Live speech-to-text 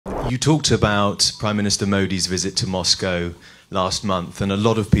You talked about Prime Minister Modi's visit to Moscow last month, and a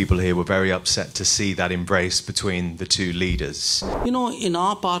lot of people here were very upset to see that embrace between the two leaders. You know, in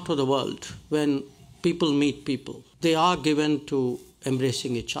our part of the world, when people meet people, they are given to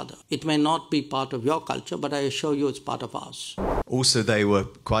embracing each other. It may not be part of your culture, but I assure you it's part of ours. Also, they were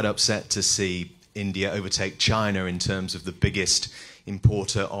quite upset to see India overtake China in terms of the biggest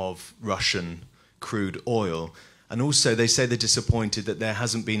importer of Russian crude oil. And also, they say they're disappointed that there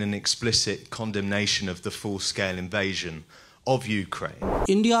hasn't been an explicit condemnation of the full-scale invasion of Ukraine.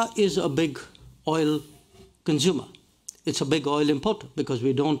 India is a big oil consumer. It's a big oil importer because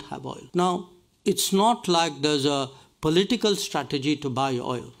we don't have oil. Now, it's not like there's a political strategy to buy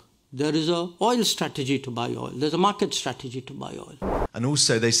oil. There is an oil strategy to buy oil. There's a market strategy to buy oil. And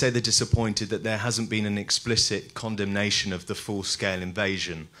also, they say they're disappointed that there hasn't been an explicit condemnation of the full-scale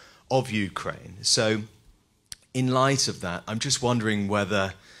invasion of Ukraine. So, in light of that, I'm just wondering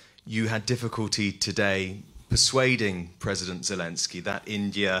whether you had difficulty today persuading President Zelenskyy that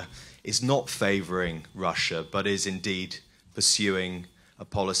India is not favouring Russia, but is indeed pursuing a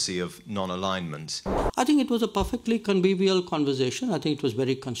policy of non-alignment. I think it was a perfectly convivial conversation. I think it was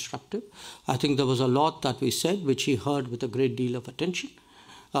very constructive. I think there was a lot that we said, which he heard with a great deal of attention.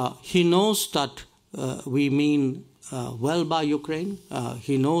 He knows that we mean well by Ukraine.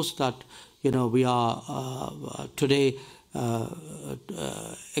 He knows that, we are today, very,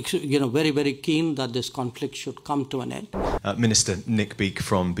 very keen that this conflict should come to an end. Minister Nick Beek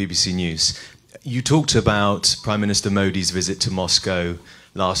from BBC News. You talked about Prime Minister Modi's visit to Moscow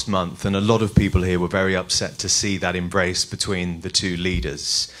last month, and a lot of people here were very upset to see that embrace between the two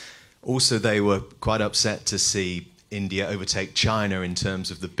leaders. Also, they were quite upset to see India overtake China in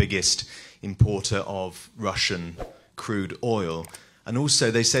terms of the biggest importer of Russian crude oil. And also,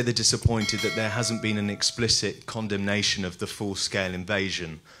 they say they're disappointed that there hasn't been an explicit condemnation of the full-scale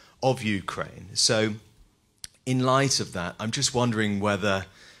invasion of Ukraine. So, in light of that, I'm just wondering whether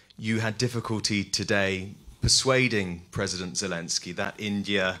you had difficulty today persuading President Zelenskyy that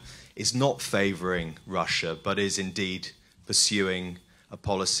India is not favouring Russia, but is indeed pursuing a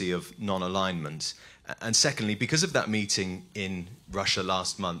policy of non-alignment. And secondly, because of that meeting in Russia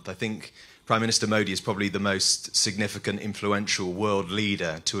last month, I think Prime Minister Modi is probably the most significant, influential world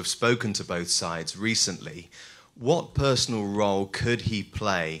leader to have spoken to both sides recently. What personal role could he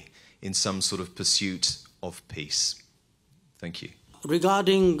play in some sort of pursuit of peace? Thank you.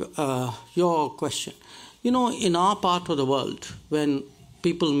 Regarding your question, in our part of the world, when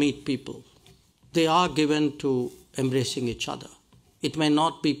people meet people, they are given to embracing each other. It may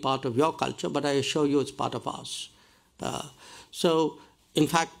not be part of your culture, but I assure you it's part of ours. In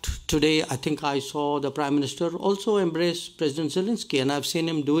fact, today I think I saw the Prime Minister also embrace President Zelenskyy, and I've seen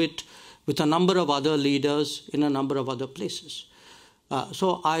him do it with a number of other leaders in a number of other places.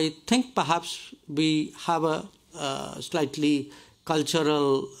 So I think perhaps we have a slightly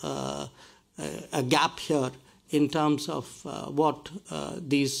cultural a gap here in terms of what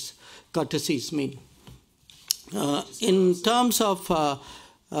these courtesies mean. In terms of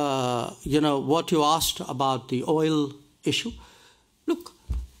what you asked about the oil issue, look,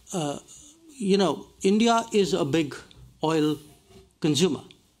 India is a big oil consumer.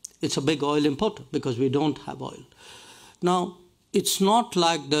 It's a big oil importer because we don't have oil. Now, it's not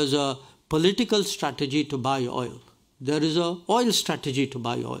like there's a political strategy to buy oil. There is an oil strategy to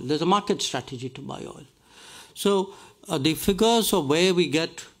buy oil. There's a market strategy to buy oil. So the figures of where we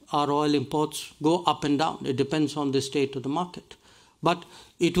get our oil imports go up and down. It depends on the state of the market. But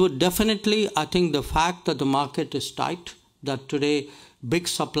it would definitely, I think the fact that the market is tight, that today big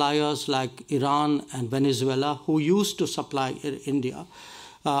suppliers like Iran and Venezuela, who used to supply India,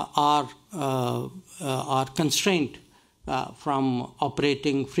 are constrained from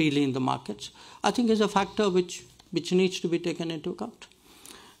operating freely in the markets, I think is a factor which needs to be taken into account.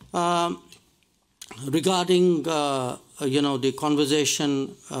 Regarding the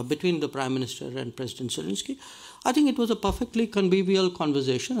conversation between the Prime Minister and President Zelenskyy, I think it was a perfectly convivial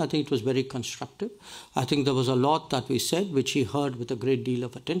conversation. I think it was very constructive. I think there was a lot that we said, which he heard with a great deal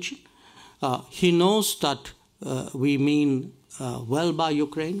of attention. He knows that we mean well by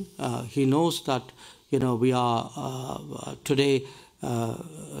Ukraine. He knows that we are today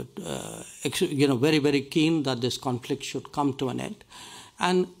very, very keen that this conflict should come to an end.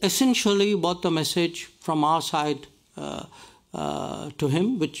 And essentially what the message from our side to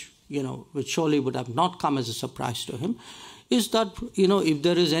him, which surely would have not come as a surprise to him, is that, if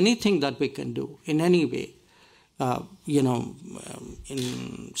there is anything that we can do in any way,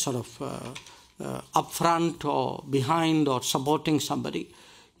 in sort of upfront or behind or supporting somebody,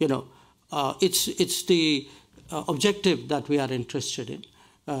 it's the objective that we are interested in.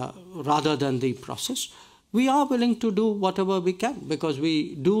 rather than the process. We are willing to do whatever we can because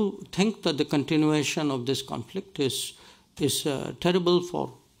we do think that the continuation of this conflict is terrible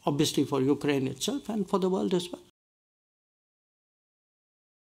for, obviously, for Ukraine itself and for the world as well.